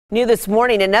New this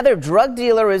morning, another drug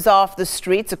dealer is off the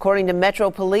streets, according to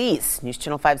Metro Police. News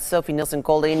Channel 5's Sophie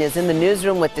Nielsen-Golding is in the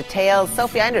newsroom with details.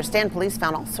 Sophie, I understand police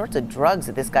found all sorts of drugs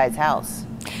at this guy's house.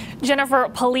 Jennifer,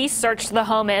 police searched the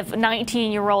home of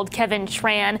 19-year-old Kevin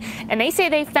Tran, and they say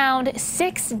they found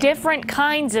 6 different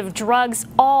kinds of drugs,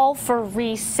 all for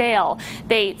resale.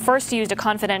 They first used a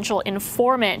confidential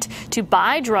informant to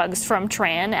buy drugs from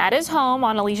Tran at his home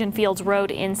on Elysian Fields Road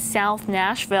in South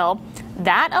Nashville.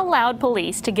 That allowed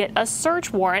police to get a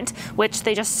search warrant, which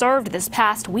they just served this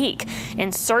past week.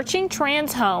 In searching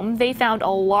Tran's home, they found a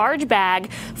large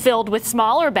bag filled with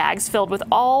smaller bags filled with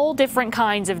all different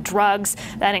kinds of drugs.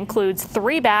 That includes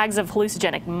 3 bags of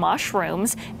hallucinogenic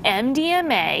mushrooms,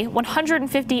 MDMA,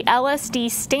 150 LSD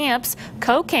stamps,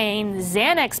 cocaine,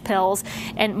 Xanax pills,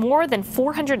 and more than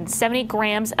 470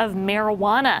 grams of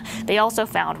marijuana. They also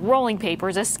found rolling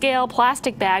papers, a scale,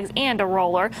 plastic bags, and a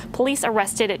roller. Police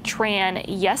arrested Tran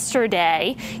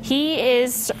yesterday.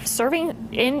 He's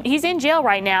in jail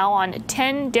right now on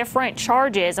 10 different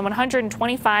charges and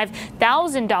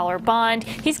 $125,000 bond.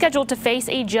 He's scheduled to face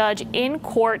a judge in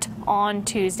court on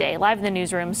Tuesday. Live in the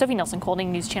newsroom, Sophie Nielsen-Golding,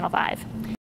 News Channel 5.